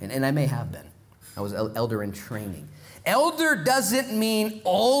elder. And I may have been. I was elder in training. Elder doesn't mean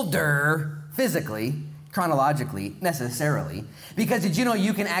older physically, chronologically, necessarily. Because did you know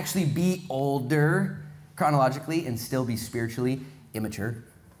you can actually be older chronologically and still be spiritually immature?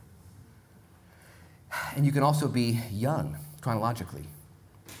 And you can also be young chronologically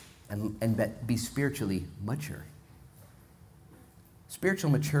and be spiritually mature.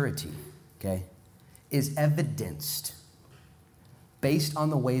 Spiritual maturity, okay, is evidenced based on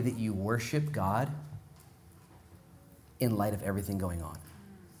the way that you worship God in light of everything going on.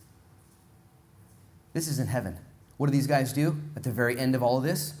 This is in heaven. What do these guys do at the very end of all of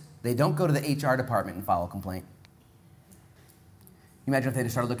this? They don't go to the HR department and file a complaint. You imagine if they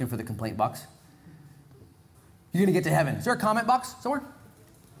just started looking for the complaint box? You're going to get to heaven. Is there a comment box somewhere?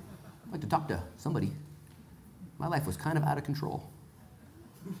 I'd like to talk to somebody. My life was kind of out of control.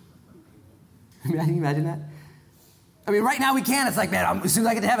 Can you imagine that? I mean, right now we can. It's like, man, as soon as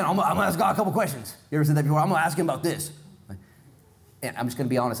I get to heaven, I'm going to ask God a couple questions. You ever said that before? I'm going to ask him about this. And I'm just going to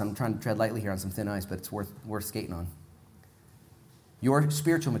be honest. I'm trying to tread lightly here on some thin ice, but it's worth skating on. Your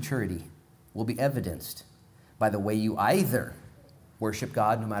spiritual maturity will be evidenced by the way you either worship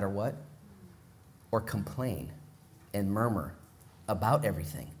God no matter what, or complain and murmur about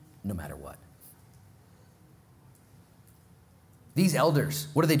everything no matter what. These elders,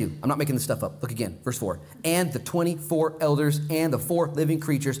 what do? I'm not making this stuff up. Look again, verse 4. And the 24 elders and the 4 living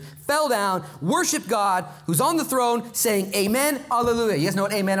creatures fell down, worshiped God who's on the throne, saying, Amen, Alleluia. You guys know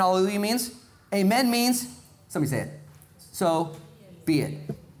what Amen, Alleluia means? Amen means, somebody say it, so be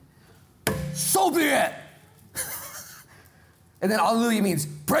it. So be it. And then Alleluia means,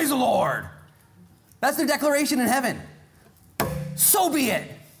 praise the Lord. That's their declaration in heaven. So be it.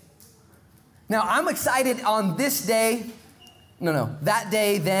 Now, I'm excited on this day, that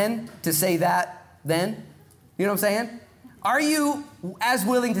day then, to say that then. You know what I'm saying? Are you as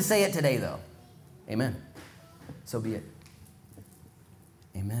willing to say it today, though? Amen. So be it.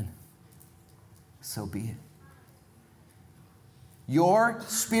 Amen. So be it. Your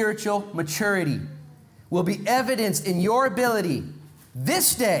spiritual maturity will be evidenced in your ability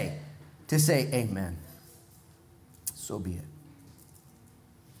this day to say amen. So be it.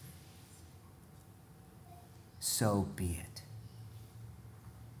 So be it.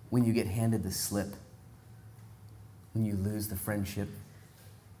 When you get handed the slip, when you lose the friendship,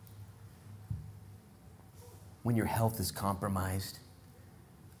 when your health is compromised,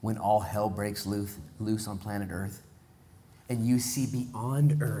 when all hell breaks loose on planet Earth, and you see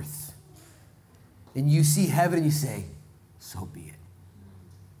beyond earth, and you see heaven, and you say, so be it.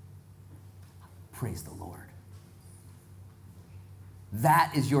 Praise the Lord.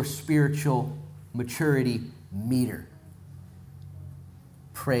 That is your spiritual maturity meter.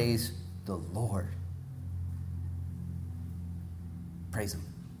 Praise the Lord. Praise him.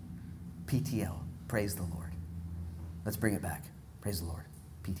 PTL. Praise the Lord. Let's bring it back. Praise the Lord.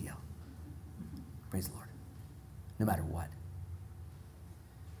 PTL. Praise the Lord. No matter what.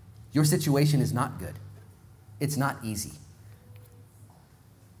 Your situation is not good. It's not easy.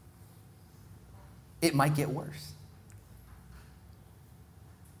 It might get worse.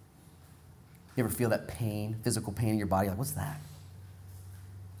 You ever feel that pain, physical pain in your body? Like, what's that?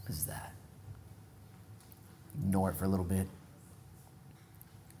 What is that? Ignore it for a little bit. It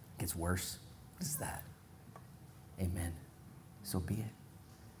gets worse. What is that? Amen. So be it.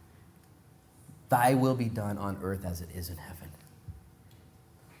 Thy will be done on earth as it is in heaven.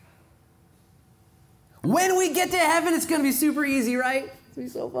 When we get to heaven, it's going to be super easy, right? It's going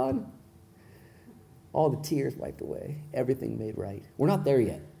to be so fun. All the tears wiped away. Everything made right. We're not there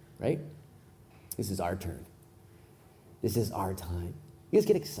yet, right? This is our turn. This is our time. You guys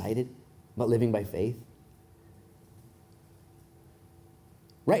get excited about living by faith?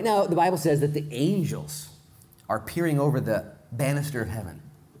 Right now, the Bible says that the angels are peering over the banister of heaven,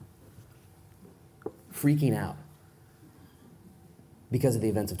 freaking out because of the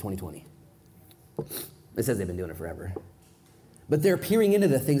events of 2020. It says they've been doing it forever. But they're peering into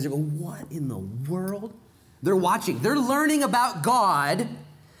the things. They're going, what in the world? They're watching. They're learning about God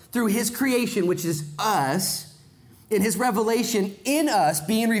through his creation, which is us. in his revelation in us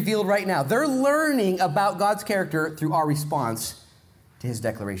being revealed right now. They're learning about God's character through our response to his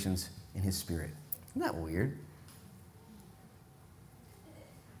declarations in his Spirit. Isn't that weird?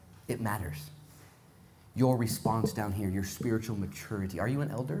 It matters. Your response down here, your spiritual maturity. Are you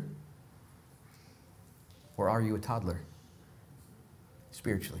an elder? Or are you a toddler?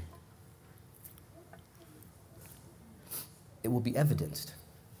 Spiritually. It will be evidenced.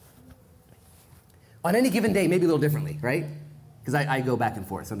 On any given day, maybe a little differently, right? Because I go back and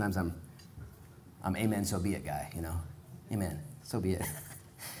forth. Sometimes I'm amen, so be it guy, you know. Amen, so be it.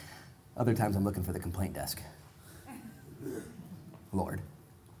 Other times I'm looking for the complaint desk. Lord,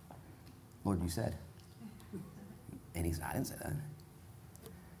 you said. And I didn't say that.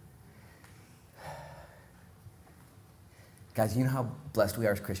 Guys, you know how blessed we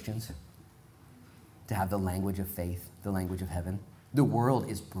are as Christians to have the language of faith, the language of heaven? The world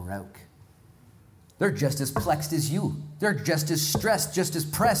is broke. They're just as plexed as you. They're just as stressed, just as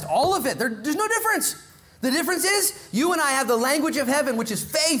pressed. All of it. There's no difference. The difference is you and I have the language of heaven, which is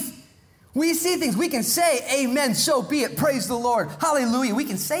faith. We see things. We can say, amen, so be it. Praise the Lord. Hallelujah. We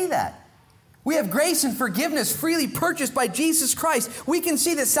can say that. We have grace and forgiveness freely purchased by Jesus Christ. We can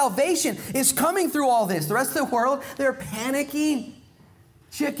see that salvation is coming through all this. The rest of the world, they're panicking.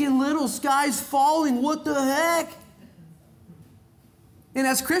 Chicken Little, sky's falling. What the heck? And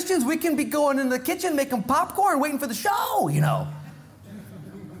as Christians, we can be going in the kitchen making popcorn, waiting for the show, you know.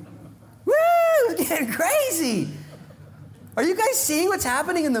 Woo! It's getting crazy. Are you guys seeing what's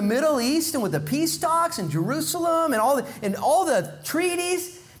happening in the Middle East and with the peace talks in Jerusalem and all the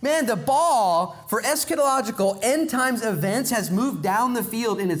treaties? Man, the ball for eschatological end times events has moved down the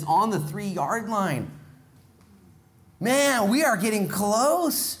field and it's on the 3-yard line. Man, we are getting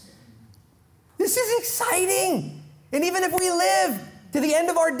close. This is exciting. And even if we live to the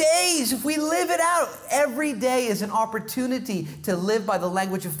end of our days, if we live it out, every day is an opportunity to live by the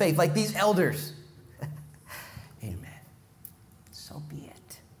language of faith, like these elders. Amen. So be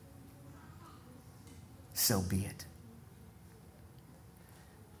it. So be it.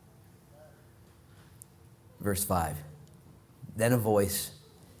 Verse 5. Then a voice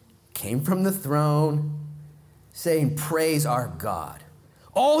came from the throne saying, "Praise our God,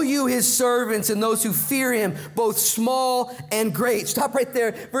 all you his servants and those who fear him, both small and great." Stop right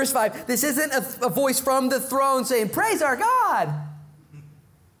there. Verse 5. This isn't a voice from the throne saying, "Praise our God."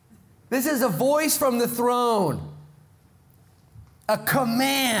 This is a voice from the throne. A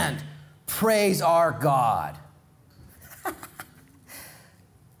command. Praise our God.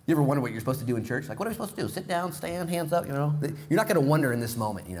 You ever wonder what you're supposed to do in church? Like, what are we supposed to do? Sit down, stand, hands up, you know? You're not going to wonder in this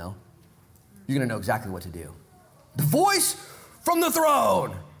moment, you know? You're going to know exactly what to do. The voice from the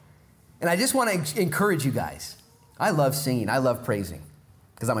throne. And I just want to encourage you guys. I love singing. I love praising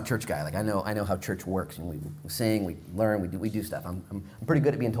because I'm a church guy. Like I know how church works. And we sing, we learn, we do stuff. I'm pretty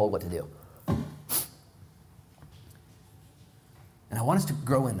good at being told what to do. And I want us to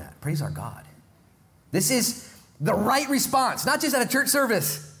grow in that. Praise our God. This is the right response, not just at a church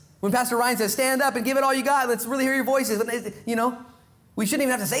service. When Pastor Ryan says, stand up and give it all you got, let's really hear your voices. You know, we shouldn't even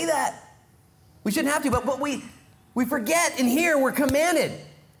have to say that. We shouldn't have to, but we forget, and here we're commanded.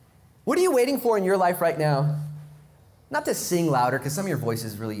 What are you waiting for in your life right now? Not to sing louder, because some of your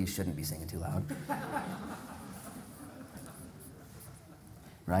voices really, you shouldn't be singing too loud.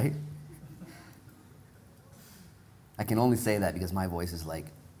 Right? I can only say that because my voice is like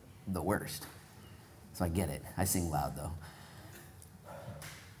the worst. So I get it. I sing loud though.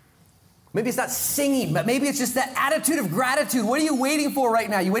 Maybe it's not singing, but maybe it's just that attitude of gratitude. What are you waiting for right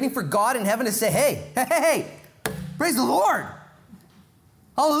now? You waiting for God in heaven to say, hey, praise the Lord.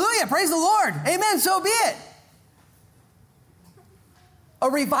 Hallelujah, praise the Lord. Amen, so be it. A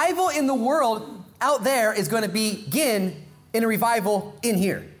revival in the world out there is going to begin in a revival in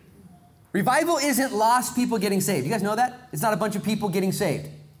here. Revival isn't lost people getting saved. You guys know that? It's not a bunch of people getting saved.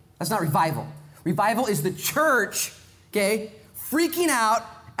 That's not revival. Revival is the church, okay, freaking out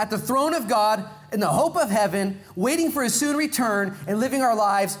at the throne of God in the hope of heaven, waiting for his soon return and living our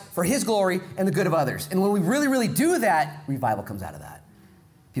lives for his glory and the good of others. And when we really, really do that, revival comes out of that.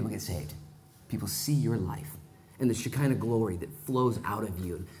 People get saved. People see your life and the Shekinah glory that flows out of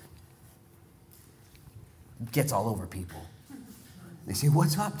you. It gets all over people. They say,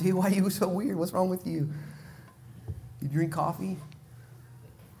 what's up, dude? Why are you so weird? What's wrong with you? You drink coffee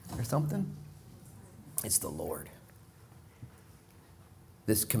or something? It's the Lord.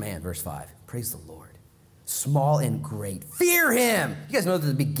 This command, verse 5, praise the Lord. Small and great. Fear him. You guys know that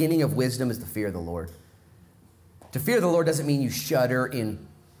the beginning of wisdom is the fear of the Lord. To fear the Lord doesn't mean you shudder in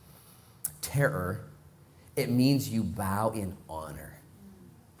terror. It means you bow in honor.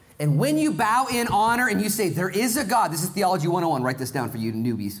 And when you bow in honor and you say, there is a God, this is Theology 101, write this down for you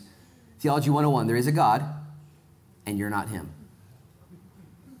newbies. Theology 101, there is a God, and you're not him.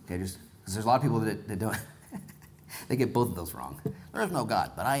 Okay, just because there's a lot of people that don't, they get both of those wrong. There is no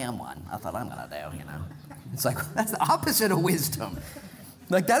God, but I am one. That's what I'm going to do, you know. It's like, that's the opposite of wisdom.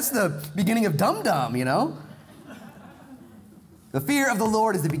 Like, that's the beginning of dum-dum, you know. The fear of the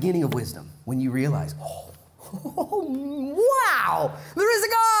Lord is the beginning of wisdom. When you realize, wow, there is a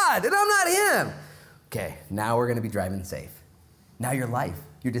God, and I'm not him. Okay, now we're going to be driving safe. Now your life,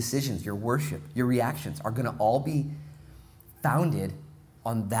 your decisions, your worship, your reactions are going to all be founded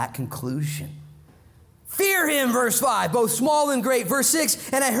on that conclusion. Fear him, verse 5, both small and great. Verse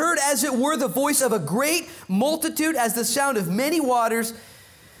 6, and I heard as it were the voice of a great multitude as the sound of many waters,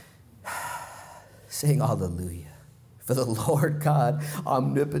 saying hallelujah. For the Lord God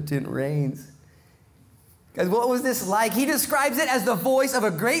omnipotent reigns. Guys, what was this like? He describes it as the voice of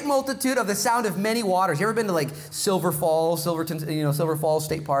a great multitude of the sound of many waters. You ever been to like Silver Falls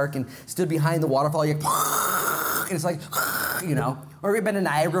State Park and stood behind the waterfall? You're like, and it's like, you know, or you've been to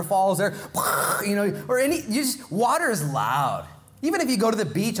Niagara Falls there, you know, or water is loud. Even if you go to the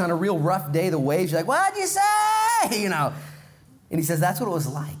beach on a real rough day, the waves, you're like, what'd you say? You know, and he says that's what it was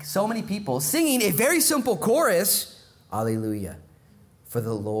like. So many people singing a very simple chorus, Alleluia, for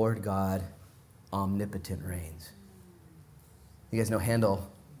the Lord God omnipotent reigns. You guys know Handel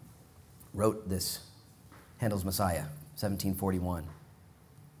wrote this, Handel's Messiah, 1741.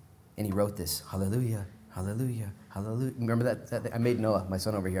 And he wrote this, hallelujah, hallelujah, hallelujah. Remember that? I made Noah, my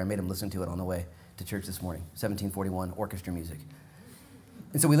son over here, I made him listen to it on the way to church this morning, 1741, orchestra music.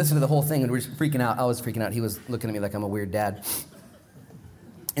 And so we listened to the whole thing and we were freaking out. I was freaking out. He was looking at me like I'm a weird dad.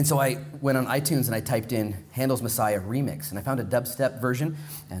 And so I went on iTunes and I typed in Handel's Messiah remix, and I found a dubstep version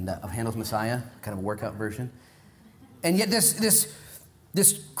of Handel's Messiah, kind of a workout version. And yet this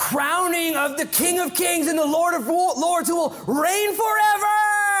crowning of the King of Kings and the Lord of Lords who will reign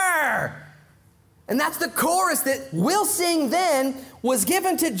forever. And that's the chorus that we'll sing then was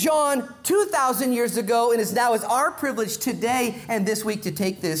given to John 2,000 years ago, and is now is our privilege today and this week to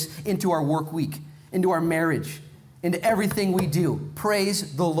take this into our work week, into our marriage, into everything we do.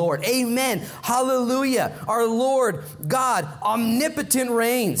 Praise the Lord. Amen. Hallelujah. Our Lord God, omnipotent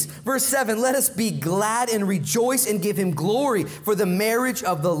reigns. Verse 7, let us be glad and rejoice and give him glory, for the marriage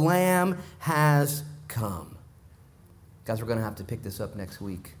of the Lamb has come. Guys, we're going to have to pick this up next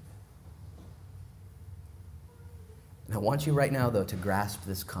week. And I want you right now, though, to grasp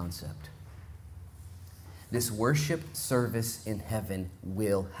this concept. This worship service in heaven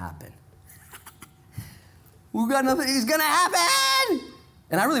will happen. We've got nothing. It's going to happen.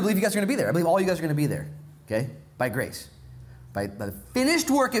 And I really believe you guys are going to be there. I believe all you guys are going to be there, okay? By grace. By the finished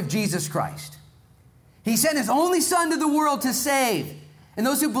work of Jesus Christ. He sent his only son to the world to save. And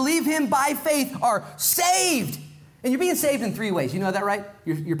those who believe him by faith are saved. And you're being saved in three ways. You know that, right?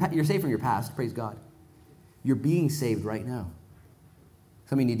 You're saved from your past. Praise God. You're being saved right now.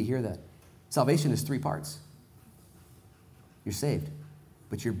 Some of you need to hear that. Salvation is three parts. You're saved,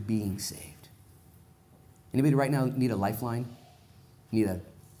 but you're being saved. Anybody right now need a lifeline? Need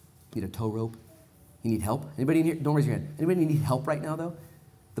a tow rope? You need help? Anybody in here? Don't raise your hand. Anybody need help right now, though?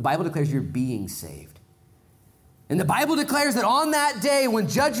 The Bible declares you're being saved. And the Bible declares that on that day when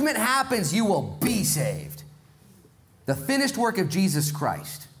judgment happens, you will be saved. The finished work of Jesus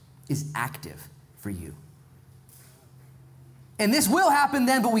Christ is active for you. And this will happen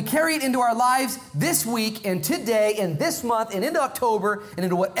then, but we carry it into our lives this week and today and this month and into October and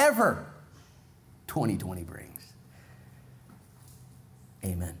into whatever 2020 brings.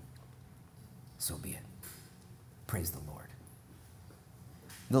 Amen. So be it. Praise the Lord.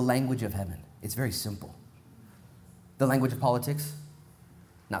 The language of heaven, it's very simple. The language of politics,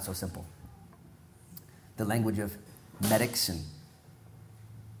 not so simple. The language of medics and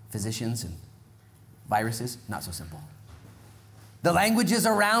physicians and viruses, not so simple. The languages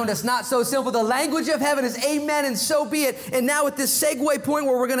around us, not so simple. The language of heaven is amen, and so be it. And now at this segue point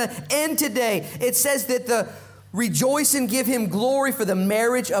where we're going to end today, it says that the rejoice and give him glory, for the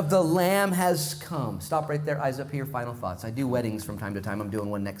marriage of the Lamb has come. Stop right there, eyes up here, final thoughts. I do weddings from time to time. I'm doing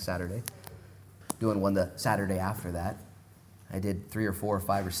one next Saturday. Doing one the Saturday after that. I did 3 or 4 or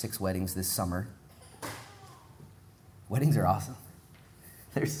 5 or 6 weddings this summer. Weddings are awesome.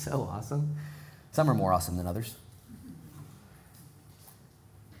 They're so awesome. Some are more awesome than others.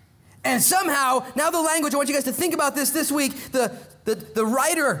 And somehow, now the language, I want you guys to think about this week. The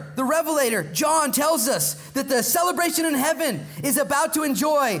writer, the revelator, John tells us that the celebration in heaven is about to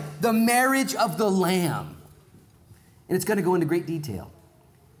enjoy the marriage of the Lamb. And it's going to go into great detail.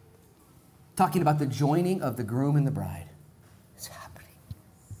 Talking about the joining of the groom and the bride. It's happening.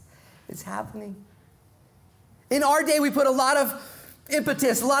 It's happening. In our day, we put a lot of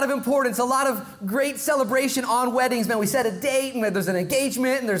impetus, a lot of importance, a lot of great celebration on weddings. Man, we set a date, and there's an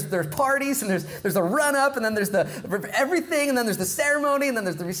engagement, and there's parties, and there's a run-up, and then there's the everything, and then there's the ceremony, and then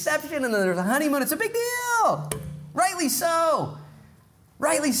there's the reception, and then there's a honeymoon. It's a big deal. Rightly so.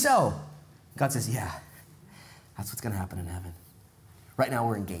 Rightly so. God says, yeah, that's what's going to happen in heaven. Right now,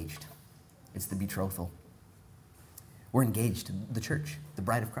 we're engaged. It's the betrothal. We're engaged to the church, the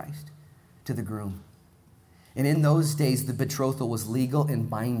bride of Christ, to the groom. And in those days, the betrothal was legal and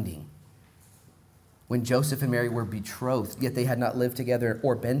binding. When Joseph and Mary were betrothed, yet they had not lived together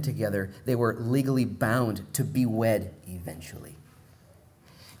or been together, they were legally bound to be wed eventually.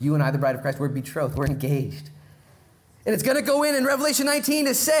 You and I, the bride of Christ, we're betrothed. We're engaged. And it's going to go in Revelation 19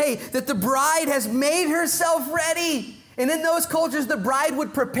 to say that the bride has made herself ready. And in those cultures, the bride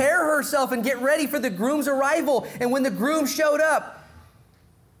would prepare herself and get ready for the groom's arrival. And when the groom showed up,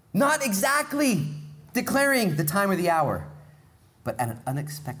 not exactly declaring the time or the hour, but at an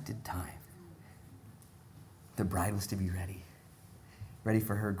unexpected time, the bride was to be ready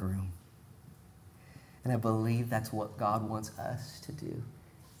for her groom. And I believe that's what God wants us to do,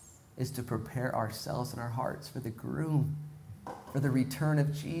 is to prepare ourselves and our hearts for the groom, for the return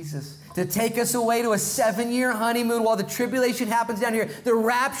of Jesus, to take us away to a 7-year honeymoon while the tribulation happens down here. The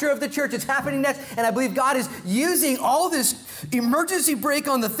rapture of the church is happening next, and I believe God is using all this emergency brake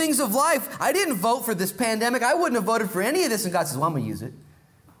on the things of life. I didn't vote for this pandemic. I wouldn't have voted for any of this, and God says, well, I'm going to use it.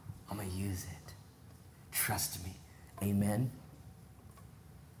 I'm going to use it. Trust me. Amen.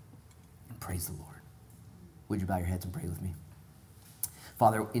 And praise the Lord. Would you bow your heads and pray with me?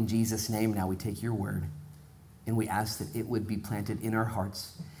 Father, in Jesus' name, now we take your word, and we ask that it would be planted in our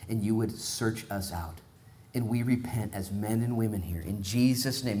hearts, and you would search us out. And we repent as men and women here in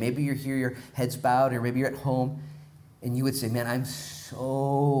Jesus' name. Maybe you're here, your head's bowed, or maybe you're at home, and you would say, man, I'm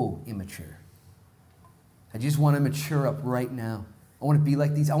so immature. I just want to mature up right now. I want to be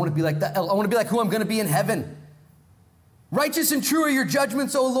like these. I want to be like that. I want to be like who I'm going to be in heaven. Righteous and true are your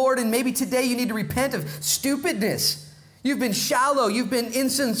judgments, O Lord, and maybe today you need to repent of stupidness. You've been shallow, you've been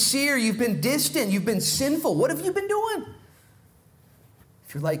insincere, you've been distant, you've been sinful. What have you been doing?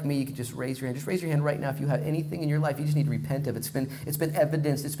 If you're like me, you can just raise your hand. Just raise your hand right now if you have anything in your life you just need to repent of. It's been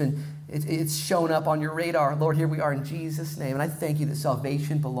evidenced, it's shown up on your radar. Lord, here we are in Jesus' name. And I thank you that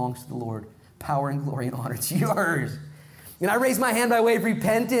salvation belongs to the Lord. Power and glory and honor, it's yours. And I raise my hand by way of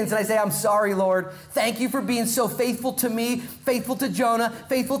repentance, and I say, I'm sorry, Lord. Thank you for being so faithful to me, faithful to Jonah,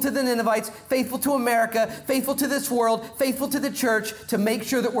 faithful to the Ninevites, faithful to America, faithful to this world, faithful to the church, to make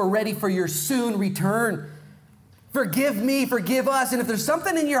sure that we're ready for your soon return. Forgive me, forgive us. And if there's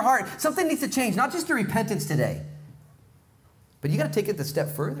something in your heart, something needs to change, not just your repentance today, but you got to take it a step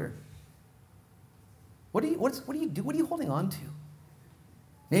further. What do you holding on to?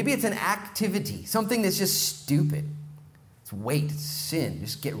 Maybe it's an activity, something that's just stupid. It's weight, it's sin.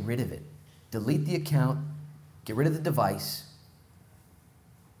 Just get rid of it. Delete the account, get rid of the device,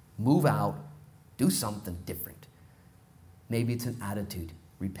 move out, do something different. Maybe it's an attitude.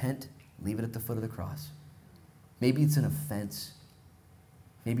 Repent, leave it at the foot of the cross. Maybe it's an offense.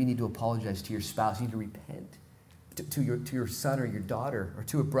 Maybe you need to apologize to your spouse. You need to repent to your son or your daughter or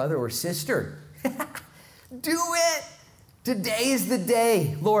to a brother or sister. Do it. Today is the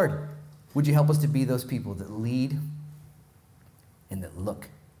day. Lord, would you help us to be those people that lead and that look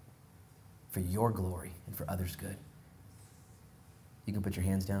for your glory and for others' good? You can put your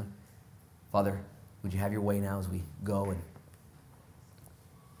hands down. Father, would you have your way now as we go and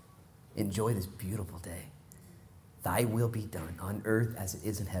enjoy this beautiful day? Thy will be done on earth as it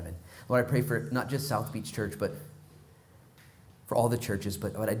is in heaven. Lord, I pray for not just South Beach Church, but for all the churches,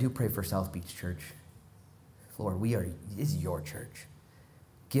 but I do pray for South Beach Church. Lord, this is your church.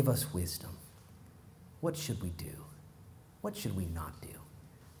 Give us wisdom. What should we do? What should we not do?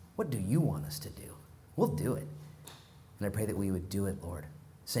 What do you want us to do? We'll do it. And I pray that we would do it, Lord,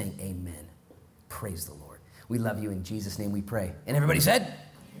 saying amen. Praise the Lord. We love you. In Jesus' name we pray. And everybody said,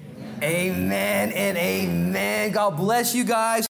 amen, amen and amen. God bless you guys.